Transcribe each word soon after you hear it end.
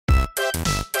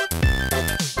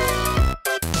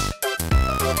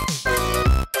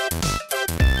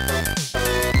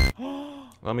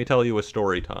Let me tell you a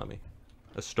story, Tommy.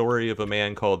 A story of a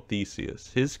man called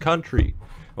Theseus. His country,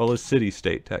 well, his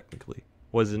city-state technically,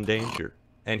 was in danger.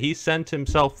 And he sent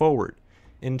himself forward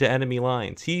into enemy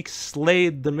lines. He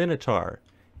slayed the Minotaur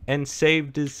and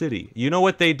saved his city. You know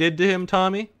what they did to him,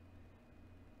 Tommy?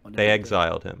 They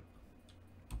exiled him.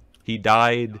 He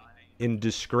died in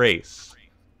disgrace,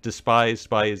 despised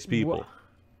by his people.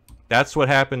 That's what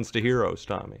happens to heroes,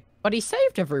 Tommy. But he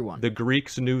saved everyone. The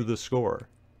Greeks knew the score.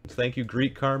 Thank you,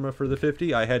 Greek Karma, for the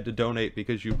 50. I had to donate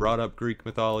because you brought up Greek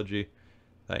mythology.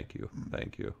 Thank you.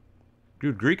 Thank you.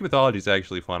 Dude, Greek mythology is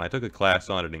actually fun. I took a class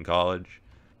on it in college.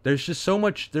 There's just so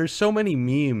much, there's so many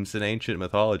memes in ancient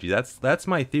mythology. That's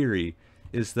my theory,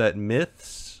 is that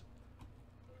myths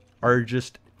are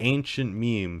just ancient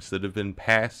memes that have been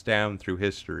passed down through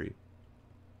history.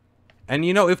 And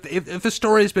you know, if a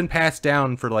story's been passed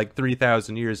down for like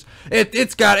 3,000 years,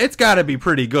 it's got to be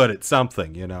pretty good at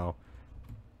something, you know.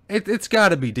 It's got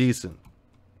to be decent.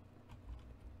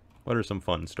 What are some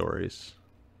fun stories?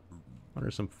 What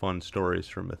are some fun stories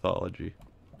from mythology?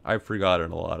 I've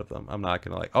forgotten a lot of them. I'm not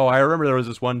gonna like. Oh, I remember there was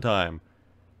this one time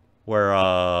where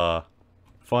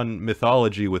fun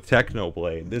mythology with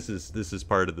Technoblade. This is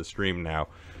part of the stream now.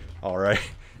 All right.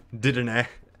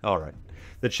 All right.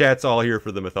 The chat's all here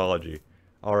for the mythology.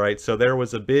 All right. So there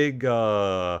was a big.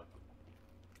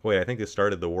 Wait, I think this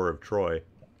started the War of Troy.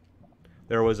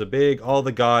 There was a big. All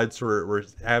the gods were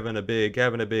having a big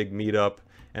meetup,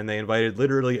 and they invited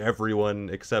literally everyone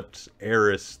except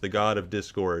Eris, the god of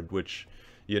discord, which.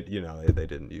 You know, they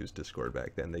didn't use Discord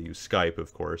back then. They used Skype,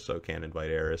 of course, so can't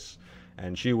invite Eris.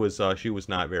 And she was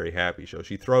not very happy. So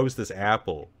she throws this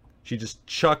apple. She just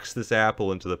chucks this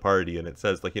apple into the party, and it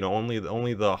says, like, you know,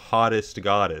 only the hottest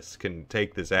goddess can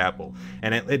take this apple.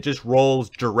 And it just rolls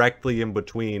directly in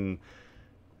between.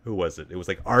 Who was it? It was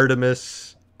like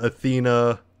Artemis,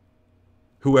 Athena,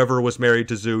 whoever was married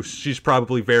to Zeus. She's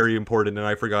probably very important, and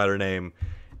I forgot her name.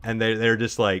 And they're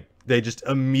just like. They just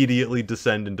immediately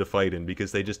descend into fighting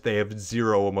because they have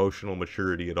zero emotional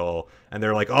maturity at all. And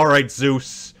they're like, all right,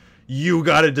 Zeus, you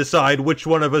gotta decide which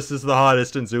one of us is the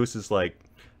hottest. And Zeus is like,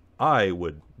 I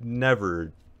would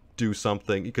never do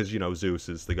something, because, you know, Zeus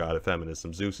is the god of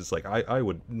feminism. Zeus is like, I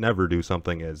would never do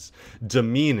something as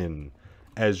demeaning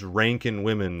as ranking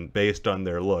women based on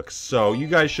their looks. So you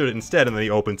guys should instead. And then he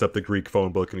opens up the Greek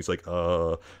phone book and he's like,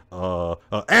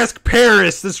 ask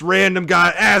Paris, this random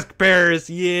guy, ask Paris,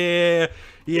 yeah.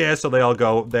 So they all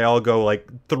go, like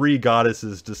 3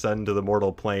 goddesses descend to the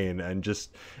mortal plane and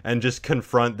just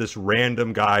confront this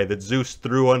random guy that Zeus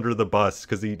threw under the bus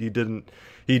because he didn't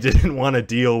want to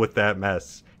deal with that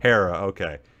mess. Hera,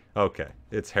 okay,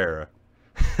 it's Hera.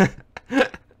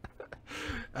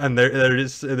 And they're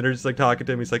just like talking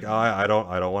to him. He's like, oh, I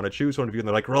don't want to choose one of you. And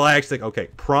they're like, relax. Like, okay,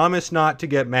 promise not to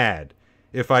get mad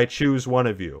if I choose one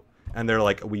of you. And they're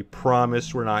like, we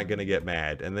promise we're not gonna get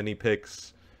mad. And then he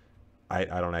picks, I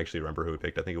don't actually remember who he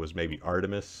picked. I think it was maybe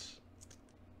Artemis.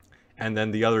 And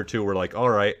then the other 2 were like, all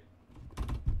right,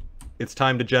 it's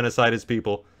time to genocide his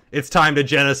people. It's time to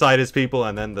genocide his people.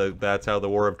 And then that's how the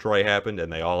War of Troy happened,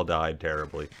 and they all died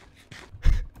terribly.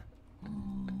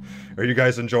 Are you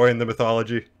guys enjoying the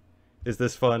mythology? Is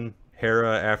this fun?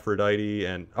 Hera, Aphrodite,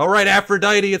 and... Oh, right,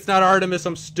 Aphrodite! It's not Artemis!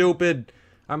 I'm stupid!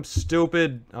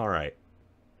 Alright.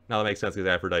 Now that makes sense, because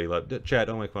Aphrodite loved... Chat,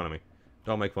 don't make fun of me.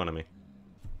 Don't make fun of me.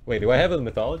 Wait, do I have a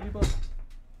mythology book?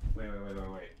 Wait.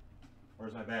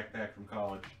 Where's my backpack from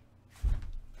college?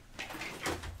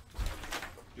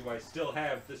 Do I still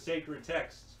have the sacred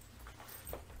texts?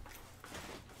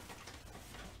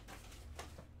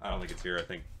 I don't think it's here, I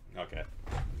think... Okay.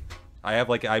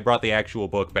 I brought the actual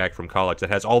book back from college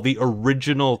that has all the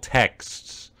original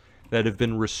texts that have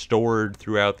been restored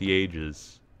throughout the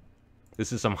ages.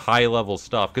 This is some high-level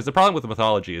stuff. Because the problem with the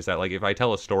mythology is that, like, if I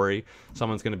tell a story,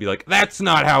 someone's going to be like, that's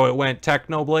not how it went,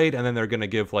 Technoblade, and then they're going to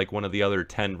give, like, one of the other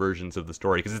 10 versions of the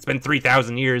story. Because it's been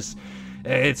 3,000 years.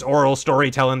 It's oral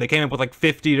storytelling. They came up with, like,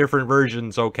 50 different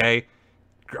versions, okay?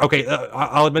 Okay,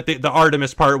 I'll admit the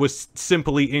Artemis part was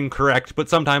simply incorrect, but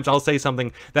sometimes I'll say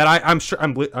something that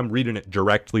I'm reading it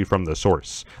directly from the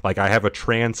source. Like, I have a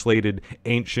translated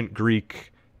ancient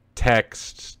Greek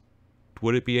text.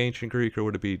 Would it be ancient Greek or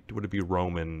would it be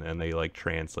Roman? And they like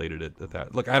translated it at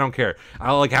that. Look, I don't care.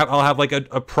 I'll have like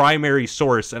a primary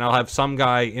source, and I'll have some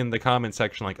guy in the comment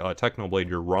section like, "Oh, Technoblade,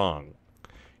 you're wrong.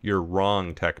 You're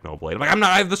wrong, Technoblade." I'm like, I'm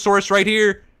not. I have the source right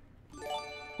here.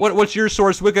 What's your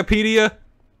source? Wikipedia.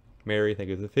 Mary, thank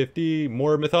you for the 50.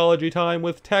 More mythology time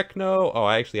with Techno. Oh,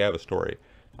 I actually have a story.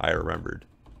 I remembered.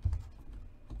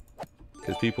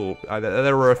 Because people,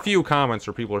 there were a few comments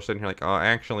where people are sitting here like, oh,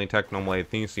 actually, Technoblade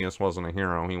Theseus wasn't a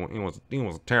hero. He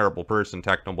was a terrible person,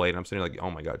 Technoblade. And I'm sitting here like, oh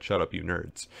my god, shut up, you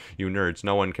nerds. You nerds,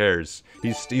 no one cares.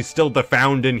 He's still the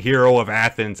founding hero of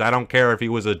Athens. I don't care if he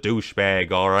was a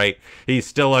douchebag, alright? He's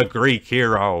still a Greek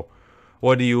hero.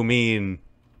 What do you mean?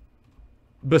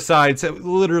 Besides,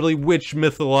 literally, which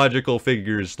mythological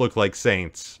figures look like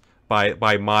saints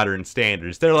by modern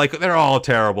standards? They're all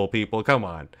terrible people, come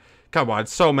on. Come on,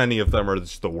 so many of them are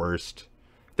just the worst.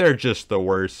 They're just the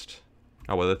worst.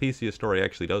 Oh, well, the Theseus story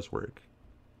actually does work.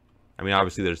 I mean,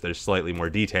 obviously, there's slightly more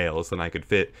details than I could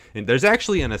fit. And there's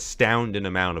actually an astounding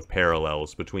amount of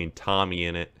parallels between Tommy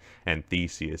in it and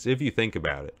Theseus, if you think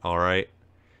about it, alright?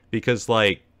 Because,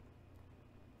 like,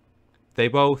 they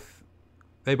both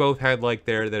had, like,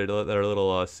 their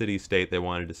little city-state they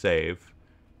wanted to save.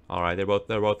 Alright, they're both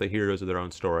the heroes of their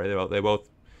own story. They both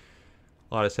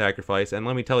a lot of sacrifice, and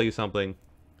let me tell you something.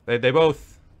 They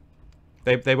both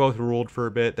ruled for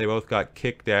a bit. They both got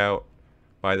kicked out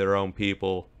by their own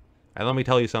people. And let me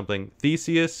tell you something.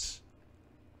 Theseus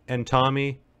and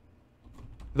Tommy,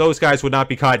 those guys would not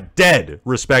be caught dead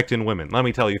respecting women. Let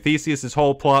me tell you, Theseus'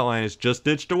 whole plotline is just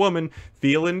ditched a woman,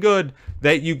 feeling good.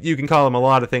 That you can call him a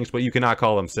lot of things, but you cannot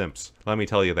call them simps. Let me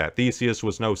tell you that. Theseus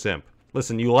was no simp.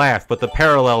 Listen, you laugh, but the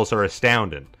parallels are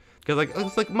astounding. Because, like,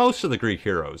 it's like most of the Greek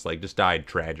heroes, like, just died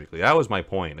tragically. That was my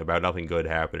point about nothing good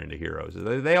happening to heroes.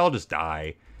 They all just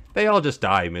die. They all just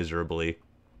die miserably.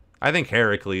 I think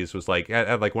Heracles was, like,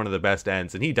 at like, one of the best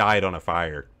ends, and he died on a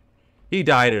fire. He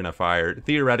died in a fire.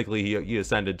 Theoretically, he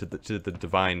ascended to the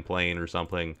divine plane or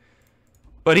something.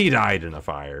 But he died in a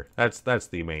fire. That's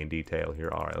the main detail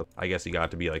here. Alright, I guess he got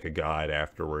to be, like, a god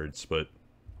afterwards, but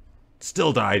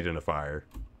still died in a fire.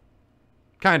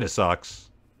 Kinda sucks.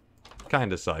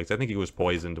 Kinda sucks. I think he was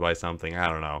poisoned by something. I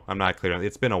don't know. I'm not clear.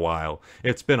 It's been a while.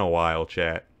 It's been a while,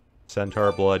 chat.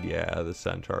 Centaur blood? Yeah, the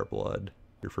centaur blood.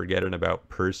 You're forgetting about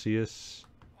Perseus?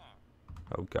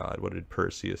 Oh god, what did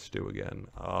Perseus do again?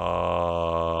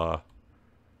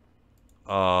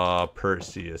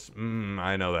 Perseus.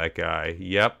 I know that guy.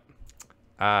 Yep.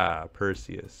 Ah,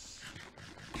 Perseus.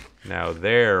 Now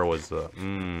there was a...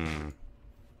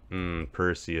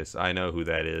 Perseus. I know who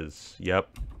that is. Yep.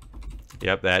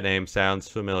 Yep, that name sounds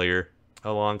familiar.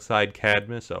 Alongside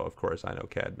Cadmus. Oh, of course I know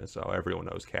Cadmus. Oh, everyone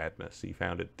knows Cadmus. He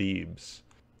founded Thebes.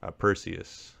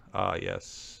 Perseus. Ah,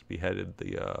 yes. Beheaded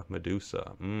the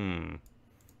Medusa.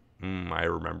 I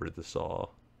remember this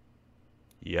all.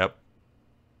 Yep.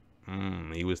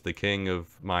 He was the king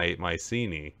of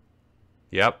Mycenae.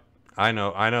 Yep. I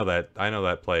know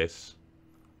that place.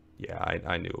 Yeah,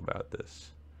 I knew about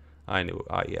this. I knew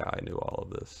all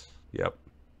of this. Yep.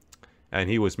 And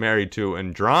he was married to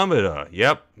Andromeda.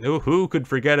 Yep. Who could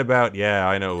forget about... Yeah,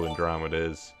 I know who Andromeda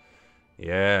is.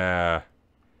 Yeah.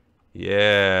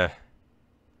 Yeah.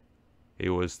 He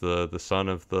was the son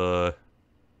of the...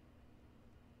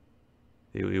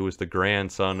 He was the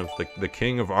grandson of the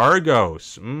king of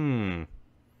Argos. Yep.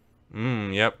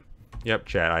 Yep,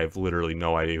 chat. I have literally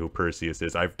no idea who Perseus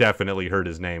is. I've definitely heard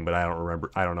his name, but I don't remember.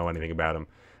 I don't know anything about him.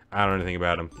 I don't know anything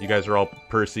about him. You guys are all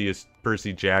Percy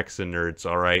Jackson nerds,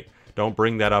 alright? Don't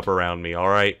bring that up around me,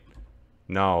 alright?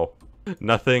 No.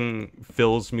 Nothing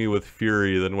fills me with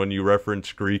fury than when you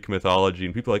reference Greek mythology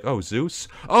and people are like, oh, Zeus?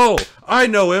 Oh, I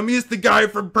know him. He's the guy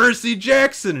from Percy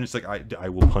Jackson. And it's like, I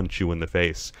will punch you in the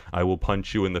face. I will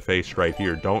punch you in the face right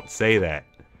here. Don't say that.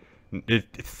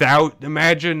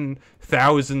 Imagine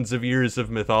thousands of years of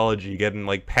mythology getting,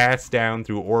 like, passed down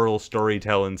through oral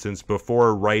storytelling since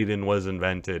before writing was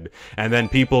invented. And then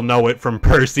people know it from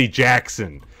Percy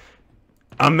Jackson.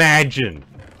 Imagine.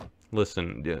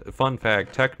 Listen, fun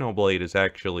fact, Technoblade is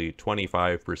actually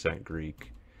 25%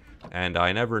 Greek. And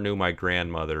I never knew my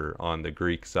grandmother on the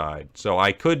Greek side. So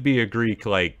I could be a Greek,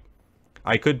 like...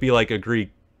 I could be, like, a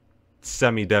Greek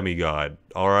semi-demigod,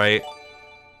 alright?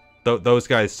 Those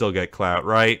guys still get clout,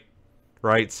 right?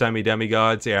 Right?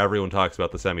 Semi-demigods? Yeah, everyone talks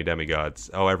about the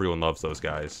semi-demigods. Oh, everyone loves those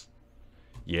guys.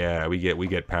 Yeah, we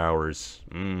get powers.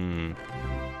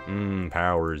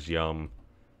 Powers, yum.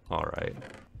 Alright.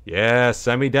 Yeah,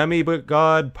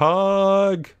 semi-demigod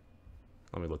pug!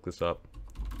 Let me look this up.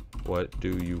 What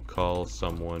do you call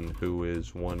someone who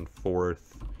is 1/4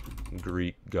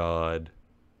 Greek god?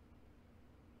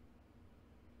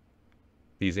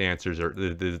 These answers are,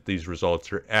 these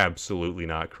results are absolutely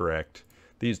not correct.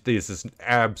 This is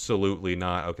absolutely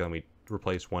not. Okay, let me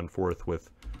replace 1/4 with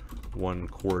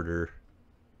 1/4.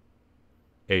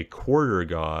 A quarter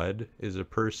god is a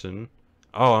person.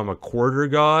 Oh, I'm a quarter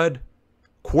god?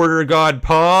 Quarter god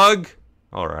pog?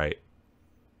 Alright.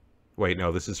 Wait,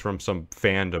 no, this is from some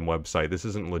fandom website. This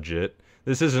isn't legit.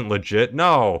 This isn't legit.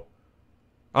 No!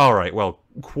 Alright, well,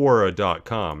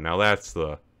 Quora.com. Now that's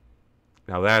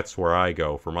where I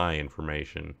go for my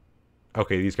information.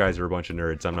 Okay, these guys are a bunch of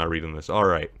nerds. I'm not reading this.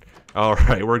 Alright.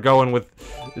 Alright, we're going with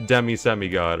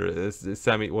semi-god,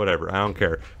 or whatever. I don't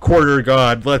care. Quarter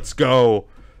god, let's go!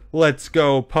 Let's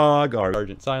go, Pog!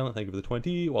 Sergeant Silent, thank you for the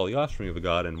 20. While the offspring of a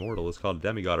god and mortal is called a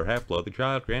demigod or half-blood,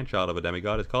 the grandchild of a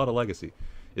demigod is called a legacy.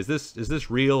 Is this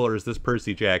real, or is this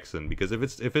Percy Jackson? Because if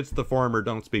it's the former,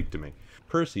 don't speak to me.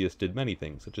 Perseus did many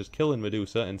things, such as killing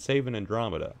Medusa and saving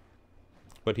Andromeda.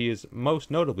 But he is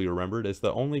most notably remembered as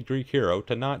the only Greek hero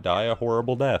to not die a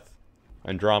horrible death.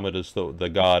 Andromeda's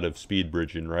the god of speed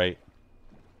bridging, right?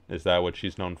 Is that what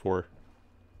she's known for?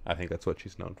 I think that's what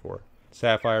she's known for.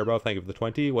 Sapphire, bro, thank you for the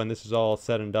 20. When this is all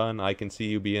said and done, I can see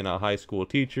you being a high school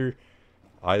teacher.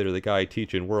 Either the guy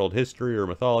teaching world history or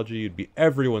mythology. You'd be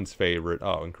everyone's favorite.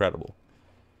 Oh, incredible.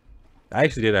 I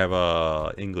actually did have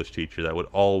a English teacher that would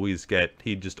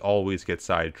he'd just always get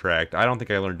sidetracked. I don't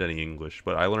think I learned any English,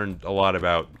 but I learned a lot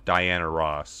about Diana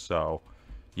Ross, so,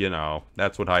 you know,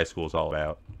 that's what high school's all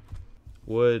about.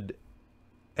 Would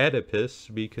Oedipus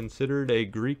be considered a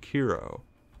Greek hero?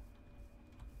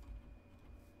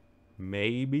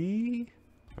 Maybe?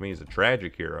 I mean, he's a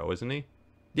tragic hero, isn't he?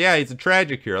 Yeah, he's a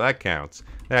tragic hero. That counts.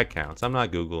 That counts. I'm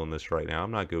not Googling this right now.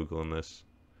 I'm not Googling this.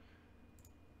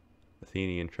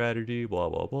 Athenian tragedy, blah,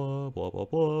 blah, blah, blah, blah,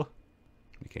 blah.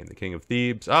 Became the king of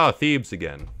Thebes. Ah, Thebes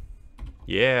again.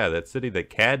 Yeah, that city that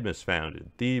Cadmus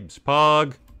founded. Thebes,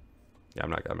 Pog. Yeah,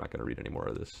 I'm not gonna read any more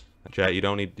of this. Chat, you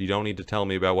don't need to tell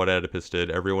me about what Oedipus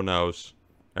did. Everyone knows.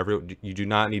 You do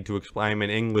not need to explain. I'm an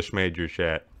English major,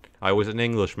 chat. I was an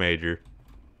English major.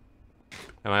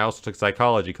 And I also took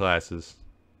psychology classes.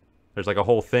 There's like a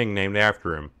whole thing named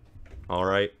after him.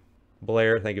 Alright.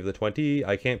 Blair, thank you for the 20.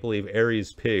 I can't believe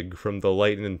Aries Pig from The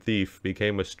Lightning Thief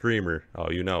became a streamer. Oh,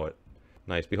 you know it.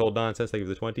 Nice. Behold Nonsense, thank you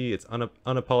for the 20. It's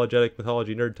unapologetic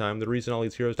mythology nerd time. The reason all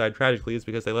these heroes died tragically is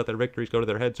because they let their victories go to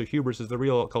their heads, so hubris is the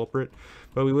real culprit.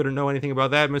 But we wouldn't know anything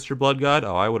about that, Mr. Blood God.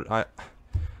 Oh,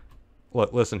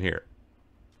 Look, listen here.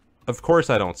 Of course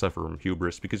I don't suffer from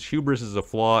hubris, because hubris is a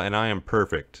flaw and I am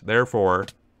perfect. Therefore,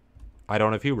 I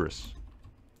don't have hubris.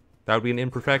 That would be an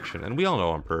imperfection, and we all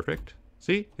know I'm perfect.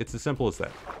 See? It's as simple as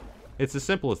that. It's as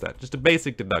simple as that. Just a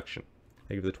basic deduction.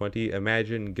 Thank you for the 20.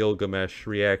 Imagine Gilgamesh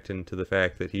reacting to the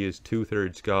fact that he is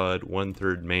 2/3 god,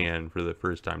 1/3 man for the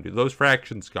first time. Dude, those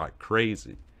fractions got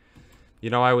crazy.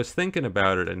 You know, I was thinking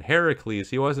about it, and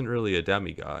Heracles, he wasn't really a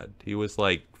demigod. He was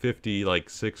like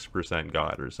 6%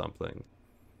 god or something.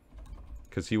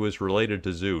 Because he was related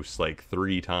to Zeus like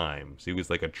 3 times. He was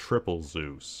like a triple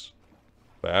Zeus.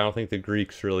 But I don't think the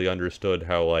Greeks really understood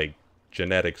how, like,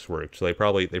 genetics worked. So they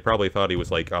probably thought he was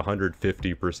like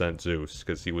 150% Zeus,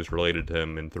 because he was related to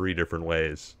him in 3 different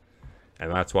ways.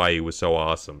 And that's why he was so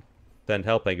awesome. Then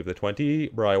help, thank you for the 20.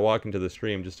 Bro, I walk into the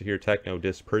stream just to hear Techno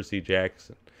diss Percy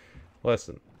Jackson.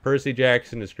 Listen, Percy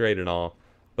Jackson is great and all,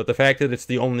 but the fact that it's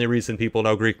the only reason people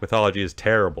know Greek mythology is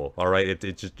terrible, alright?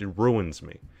 It ruins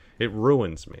me. It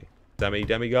ruins me.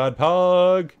 Demigod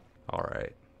Pog!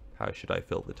 Alright. How should I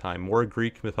fill the time? More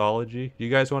Greek mythology? You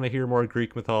guys want to hear more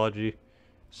Greek mythology?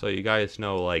 So you guys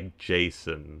know, like,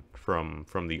 Jason from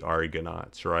the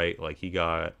Argonauts, right? Like, he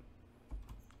got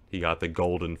the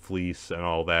golden fleece and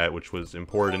all that, which was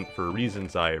important for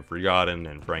reasons I have forgotten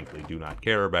and frankly do not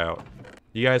care about.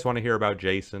 You guys want to hear about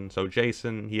Jason? So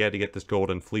Jason, he had to get this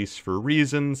golden fleece for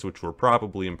reasons, which were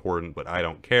probably important, but I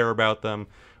don't care about them.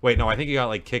 Wait, no, I think he got,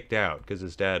 like, kicked out, because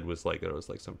his dad was like, there was,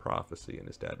 like, some prophecy, and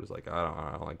his dad was like,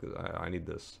 I don't like this, I need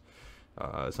this.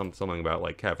 Something about,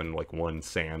 like, having, like, 1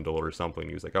 sandal or something.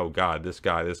 He was like, oh god, this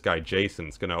guy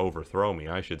Jason's gonna overthrow me.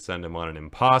 I should send him on an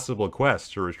impossible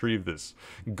quest to retrieve this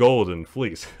golden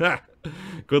fleece.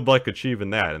 Good luck achieving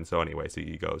that. And so anyway, so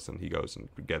he goes and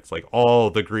gets, like,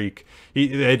 all the Greek,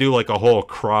 they do, like, a whole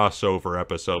crossover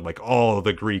episode, like, all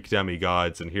the Greek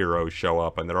demigods and heroes show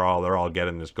up, and they're all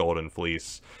getting this golden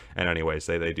fleece. And anyway,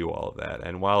 so they do all of that.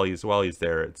 And while he's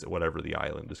there, it's whatever the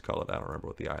island is called. I don't remember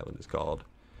what the island is called.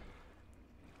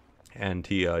 And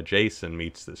Jason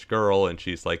meets this girl, and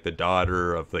she's like the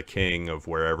daughter of the king of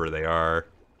wherever they are.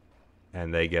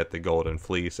 And they get the golden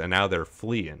fleece, and now they're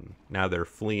fleeing.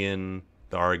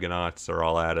 The Argonauts are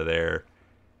all out of there.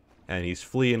 And he's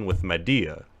fleeing with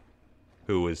Medea,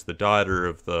 who is the daughter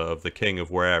of the king of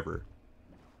wherever.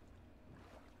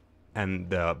 And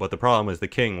but the problem is the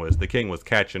king was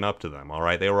catching up to them. All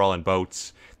right, they were all in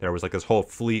boats. There was like this whole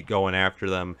fleet going after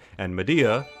them. And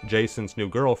Medea, Jason's new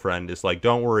girlfriend, is like,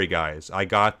 "Don't worry, guys, I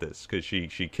got this." Because she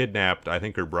kidnapped, I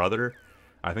think, her brother.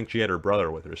 I think she had her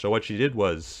brother with her. So what she did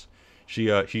was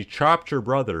she chopped her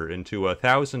brother into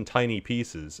 1,000 tiny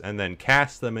pieces and then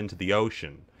cast them into the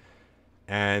ocean.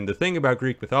 And the thing about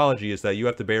Greek mythology is that you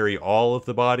have to bury all of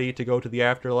the body to go to the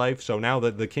afterlife. So now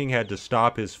that the king had to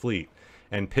stop his fleet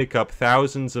and pick up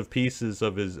thousands of pieces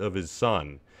of his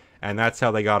son, and that's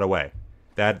how they got away.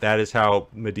 That is how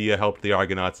Medea helped the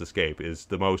Argonauts escape. Is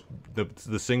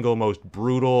the single most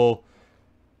brutal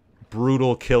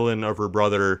killing of her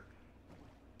brother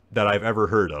that I've ever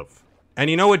heard of. And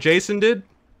you know what Jason did?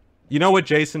 You know what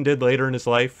Jason did later in his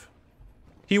life?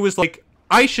 He was like,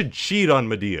 I should cheat on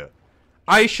Medea.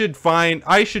 I should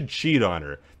cheat on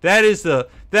her. That is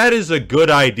a good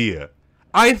idea.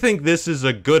 I think this is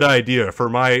a good idea for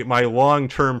my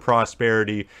long-term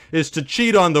prosperity, is to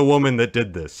cheat on the woman that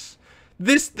did this.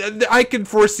 I can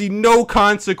foresee no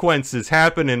consequences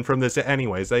happening from this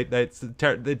anyways. It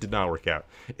did not work out.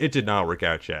 It did not work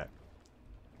out, chat.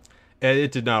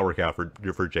 It did not work out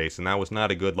for Jason. That was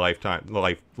not a good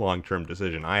long-term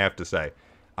decision, I have to say.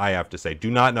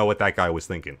 Do not know what that guy was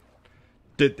thinking.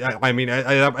 I mean,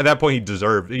 at that point, he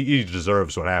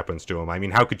deserves what happens to him. I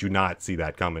mean, how could you not see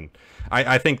that coming?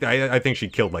 I think she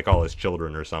killed like all his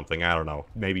children or something. I don't know.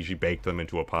 Maybe she baked them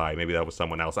into a pie. Maybe that was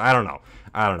someone else. I don't know.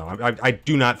 I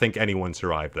do not think anyone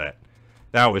survived that.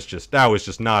 That was just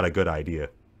not a good idea.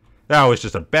 That was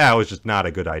just not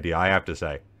a good idea. I have to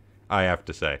say.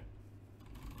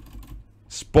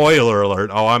 Spoiler alert.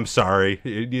 Oh, I'm sorry.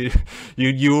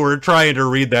 You were trying to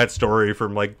read that story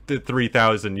from like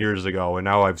 3,000 years ago, and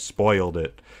now I've spoiled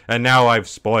it.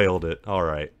 All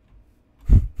right.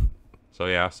 So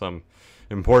yeah, some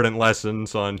important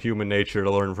lessons on human nature to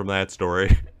learn from that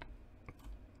story.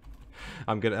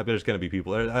 There's gonna be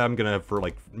people. I'm gonna have for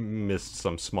like missed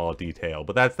some small detail,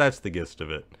 but that's the gist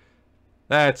of it.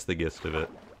 That's the gist of it.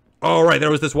 Oh, right, there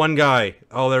was this one guy.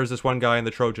 Oh, there was this one guy in the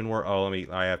Trojan War. Oh,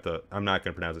 I'm not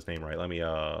gonna pronounce his name right.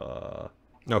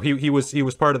 No, he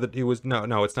was part of the,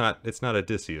 no, it's not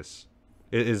Odysseus.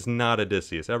 It is not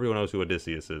Odysseus. Everyone knows who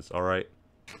Odysseus is, all right?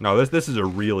 No, this is a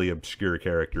really obscure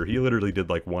character. He literally did,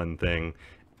 like, one thing.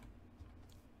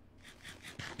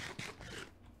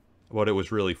 But it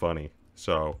was really funny,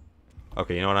 so.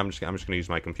 Okay, you know what, I'm just gonna use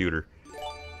my computer.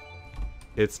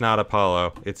 It's not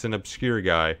Apollo. It's an obscure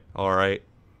guy, all right?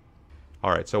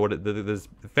 Alright, so this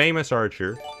famous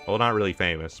archer, well, not really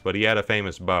famous, but he had a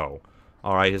famous bow.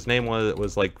 Alright, his name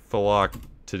was like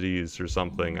Philoctetes or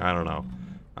something, I don't know.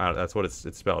 That's what it's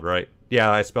spelled, right?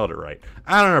 Yeah, I spelled it right.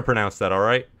 I don't know how to pronounce that,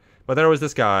 alright? But there was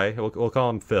this guy, we'll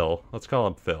call him Phil. Let's call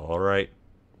him Phil, alright?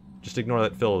 Just ignore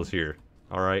that Phil is here,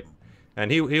 alright? And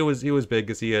he was big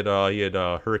because he had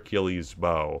Hercules'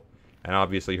 bow. And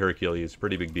obviously Hercules,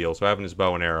 pretty big deal, so having his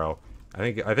bow and arrow.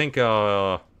 I think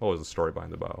what was the story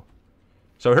behind the bow?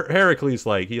 So Heracles,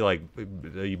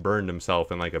 he burned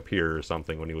himself in, like, a pier or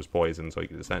something when he was poisoned, so he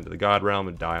could ascend to the god realm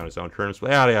and die on his own terms,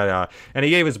 yada, yada, yada. And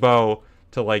he gave his bow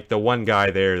to, like, the one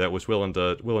guy there that was willing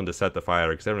to set the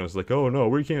fire, because everyone was like, oh, no,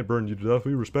 we can't burn you to death,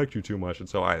 we respect you too much. And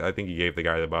so I think he gave the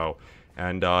guy the bow.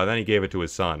 And then he gave it to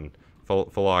his son,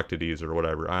 Philoctetes or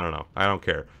whatever. I don't know. I don't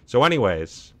care. So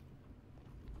anyways,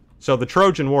 so the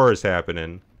Trojan War is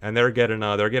happening. And they're getting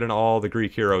all the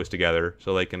Greek heroes together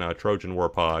so they can Trojan War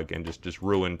pog and just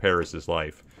ruin Paris's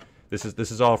life. This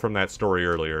is all from that story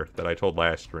earlier that I told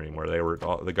last stream where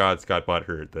the gods got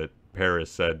butthurt that Paris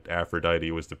said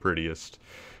Aphrodite was the prettiest,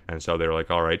 and so they were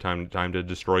like, all right, time to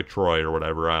destroy Troy or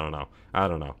whatever. I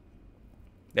don't know.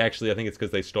 Actually, I think it's because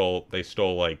they stole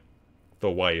like the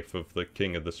wife of the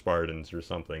king of the Spartans or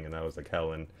something, and that was like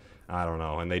Helen. I don't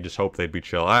know, and they just hoped they'd be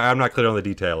chill. I'm not clear on the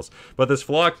details, but this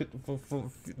Phil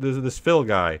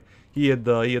guy, he had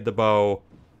the bow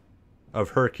of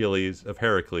Hercules,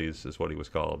 is what he was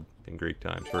called in Greek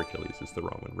times. Hercules is the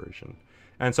Roman version,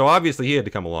 and so obviously he had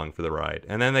to come along for the ride.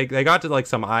 And then they got to like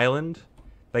some island.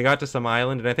 They got to some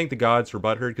island, and I think the gods were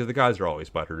butthurt because the gods are always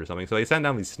butthurt or something. So they send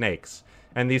down these snakes,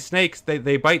 and these snakes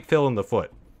they bite Phil in the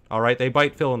foot. All right, they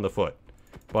bite Phil in the foot,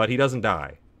 but he doesn't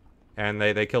die. And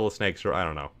they kill the snakes, or I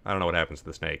don't know what happens to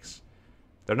the snakes.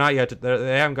 They're not yet,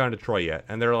 they haven't gone to Troy yet,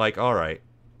 and they're like, alright.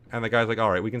 And the guy's like,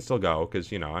 alright, we can still go,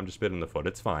 because, you know, I'm just bit in the foot,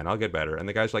 it's fine, I'll get better. And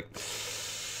the guy's like,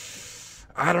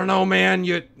 I don't know, man,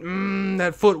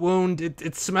 that foot wound,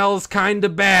 it smells kinda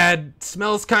bad,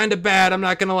 I'm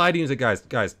not gonna lie to you. He's like,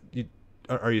 guys,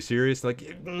 are you serious?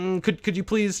 Like, could you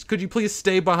please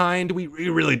stay behind? We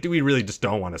really just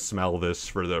don't want to smell this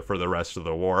for the rest of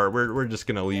the war. We're just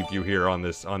gonna leave you here on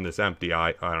this empty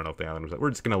I don't know if the island was.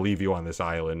 We're just gonna leave you on this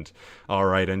island, all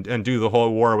right, and do the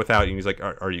whole war without you. And he's like,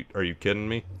 are you kidding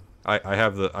me? I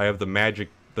have the magic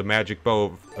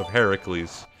bow of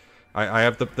Heracles. I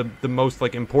have the most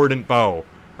like important bow.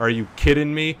 Are you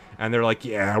kidding me? And they're like,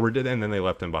 yeah, we're dead. And then they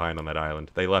left him behind on that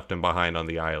island. They left him behind on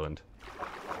the island.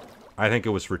 I think it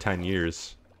was for 10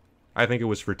 years. I think it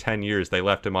was for 10 years they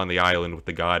left him on the island with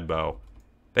the god bow.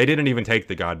 They didn't even take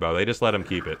the god bow. They just let him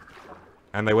keep it.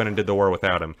 And they went and did the war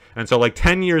without him. And so, like,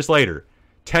 10 years later,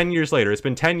 it's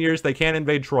been 10 years, they can't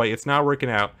invade Troy, it's not working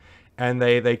out, and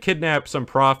they kidnap some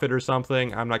prophet or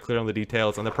something, I'm not clear on the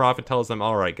details, and the prophet tells them,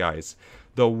 alright guys,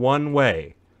 the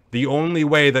only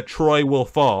way that Troy will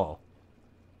fall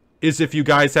is if you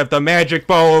guys have the magic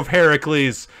bow of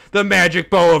Heracles. The magic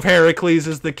bow of Heracles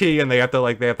is the key, and they have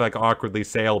to awkwardly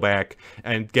sail back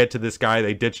and get to this guy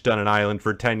they ditched on an island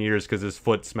for 10 years because his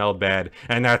foot smelled bad,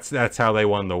 and that's how they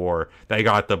won the war. They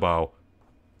got the bow.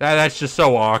 That's just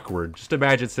so awkward. Just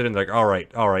imagine sitting there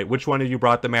like, alright, which one of you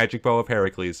brought the magic bow of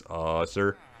Heracles?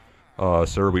 Sir,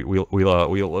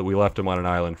 we left him on an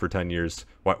island for 10 years.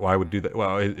 Why would do that?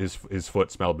 Well, his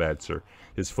foot smelled bad, sir.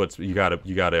 His foot's, you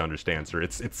gotta understand, sir.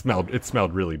 It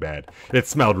smelled really bad. It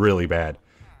smelled really bad.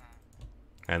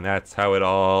 And that's how it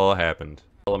all happened.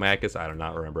 Telemachus, I do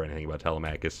not remember anything about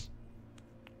Telemachus.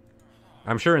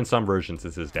 I'm sure in some versions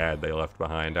it's his dad they left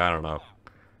behind. I don't know.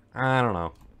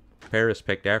 Paris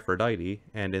picked Aphrodite,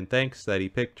 and in thanks that he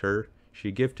picked her,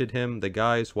 she gifted him the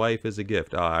guy's wife as a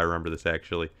gift. I remember this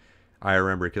actually. I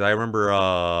remember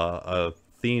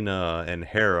Athena and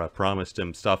Hera promised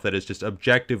him stuff that is just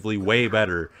objectively way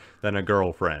better than a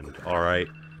girlfriend. All right,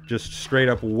 just straight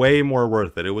up way more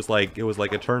worth it. It was like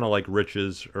eternal like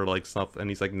riches or like stuff, and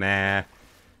he's like, nah.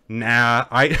 No,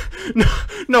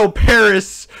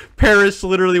 Paris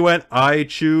literally went, I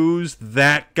choose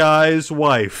that guy's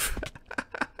wife.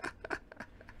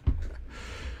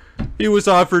 He was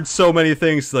offered so many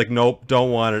things, like, nope,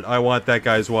 don't want it. I want that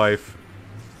guy's wife.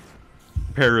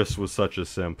 Paris was such a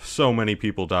simp. So many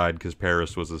people died because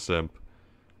Paris was a simp.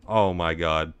 Oh my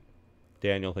god.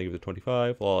 Daniel, thank you for the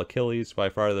 25. Well, Achilles, by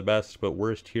far the best, but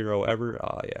worst hero ever.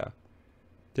 Ah, yeah.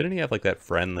 Didn't he have, like, that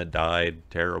friend that died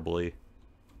terribly?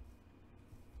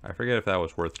 I forget if that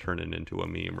was worth turning into a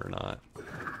meme or not.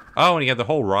 Oh, and he had the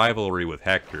whole rivalry with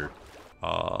Hector.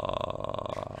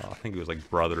 I think it was like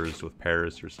brothers with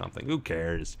Paris or something. Who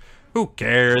cares? Who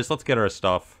cares? Let's get our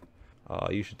stuff.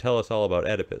 You should tell us all about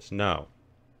Oedipus. No.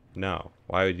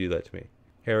 Why would you do that to me?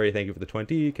 Harry, thank you for the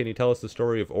 20. Can you tell us the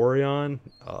story of Orion?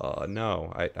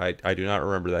 No. I do not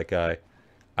remember that guy.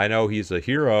 I know he's a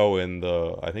hero in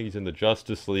I think he's in the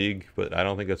Justice League, but I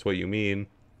don't think that's what you mean.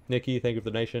 Nikki, thank you for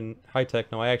the donation. Hi,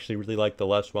 Techno. I actually really like the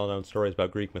less well-known stories about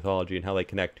Greek mythology and how they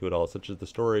connect to it all, such as the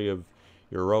story of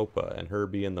Europa and her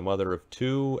being the mother of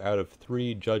 2 out of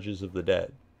 3 judges of the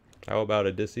dead. How about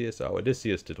Odysseus? Oh,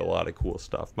 Odysseus did a lot of cool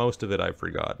stuff. Most of it I've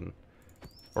forgotten.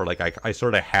 Or like I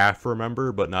sort of half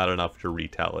remember, but not enough to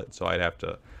retell it. So I'd have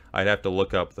to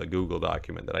look up the Google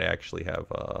document that I actually have.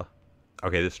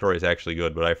 Okay, this story is actually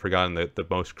good, but I've forgotten the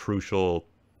most crucial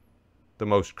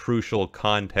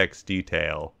context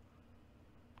detail.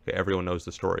 Okay, everyone knows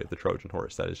the story of the Trojan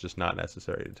horse. That is just not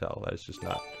necessary to tell. That is just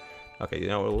not. Okay, you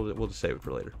know what? We'll just save it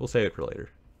for later. We'll save it for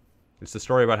later. It's the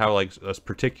story about how, like, a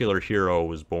particular hero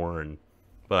was born,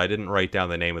 but I didn't write down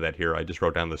the name of that hero. I just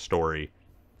wrote down the story.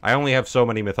 I only have so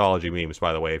many mythology memes,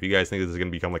 by the way. If you guys think this is going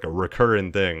to become, like, a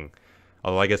recurring thing.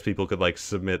 Although I guess people could, like,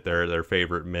 submit their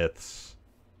favorite myths.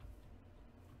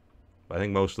 But I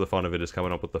think most of the fun of it is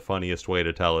coming up with the funniest way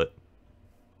to tell it.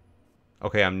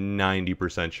 Okay, I'm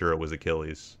 90% sure it was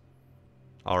Achilles.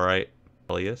 Alright.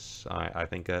 Achilles. I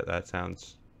think that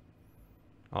sounds...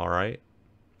 Alright.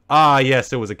 Ah,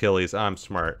 yes, it was Achilles. I'm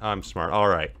smart.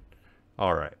 Alright.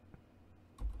 Alright.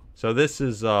 So this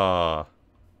is, I'm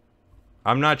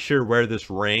not sure where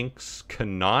this ranks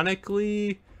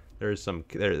canonically. There's some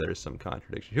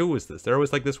contradiction. Who was this? There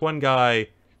was, like, this one guy...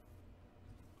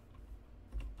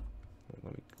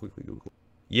 Let me quickly Google.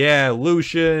 Yeah,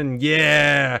 Lucian!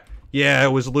 Yeah! Yeah, it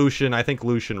was Lucian. I think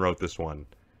Lucian wrote this one.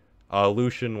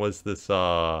 Lucian was this,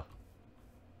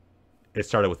 it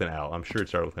started with an L. I'm sure it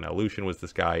started with an L. Lucian was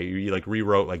this guy. He like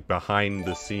rewrote like behind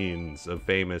the scenes of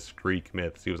famous Greek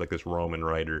myths. He was like this Roman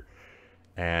writer,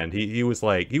 and he was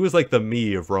like the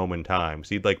me of Roman times.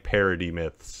 He'd like parody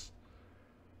myths,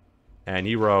 and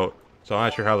he wrote. So I'm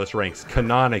not sure how this ranks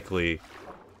canonically,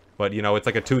 but you know it's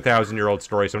like a 2,000-year-old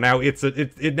story. So now it's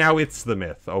now it's the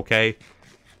myth. Okay.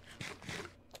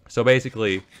 So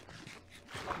basically,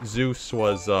 Zeus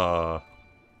was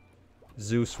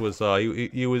he was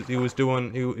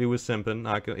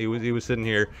simping. He was sitting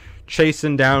here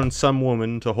chasing down some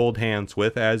woman to hold hands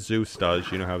with, as Zeus does.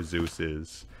 You know how Zeus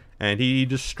is, and he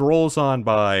just strolls on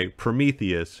by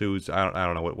Prometheus, who's I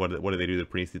don't know what do they do to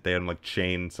Prometheus? They had him like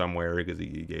chained somewhere because he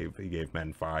gave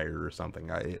men fire or something.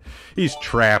 He's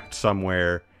trapped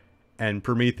somewhere, And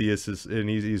Prometheus is, and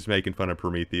he's making fun of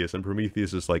Prometheus, and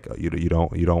Prometheus is like, you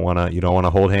don't want to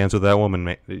hold hands with that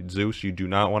woman, Zeus. You do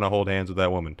not want to hold hands with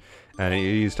that woman. And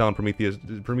he's telling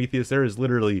Prometheus, there is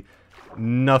literally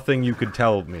nothing you could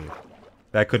tell me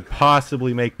that could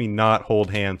possibly make me not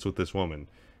hold hands with this woman.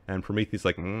 And Prometheus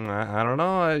like, I don't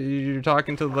know. You're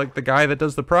talking to like the guy that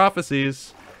does the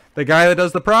prophecies. The guy that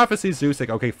does the prophecies. Zeus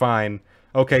like, okay, fine.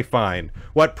 Okay, fine.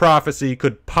 What prophecy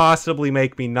could possibly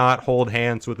make me not hold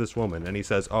hands with this woman? And he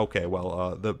says, okay,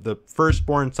 well, the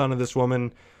firstborn son of this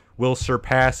woman will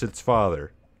surpass its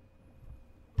father.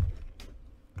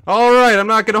 Alright, I'm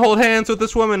not going to hold hands with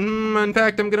this woman. In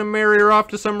fact, I'm going to marry her off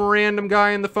to some random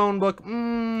guy in the phone book.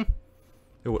 Who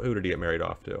did he get married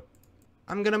off to?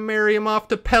 I'm going to marry him off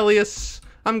to Peleus.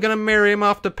 I'm going to marry him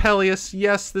off to Peleus.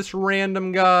 Yes, this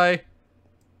random guy.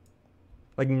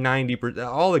 Like 90%,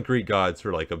 all the Greek gods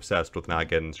were like obsessed with not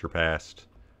getting surpassed.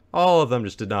 All of them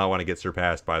just did not want to get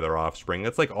surpassed by their offspring.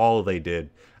 That's like all they did.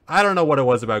 I don't know what it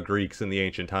was about Greeks in the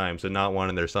ancient times and not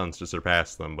wanting their sons to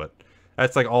surpass them, but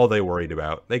that's like all they worried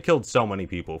about. They killed so many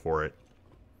people for it.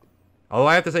 Although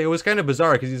I have to say, it was kind of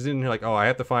bizarre because he's in here like, oh, I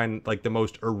have to find like the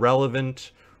most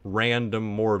irrelevant, random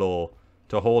mortal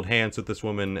to hold hands with this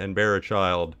woman and bear a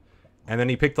child. And then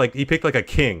he picked like a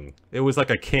king. It was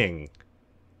like a king.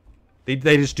 They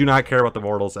just do not care about the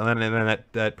mortals. And then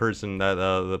that person,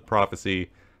 the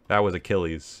prophecy, that was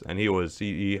Achilles, and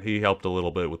he helped a little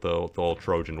bit with the whole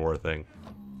Trojan War thing.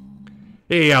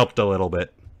 He helped a little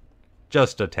bit,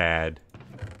 just a tad.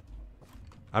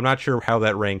 I'm not sure how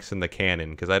that ranks in the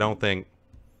canon because I don't think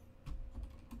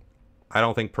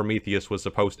Prometheus was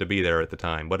supposed to be there at the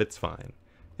time, but it's fine.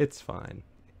 It's fine.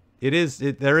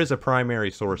 There is a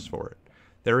primary source for it.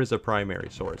 There is a primary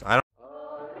source.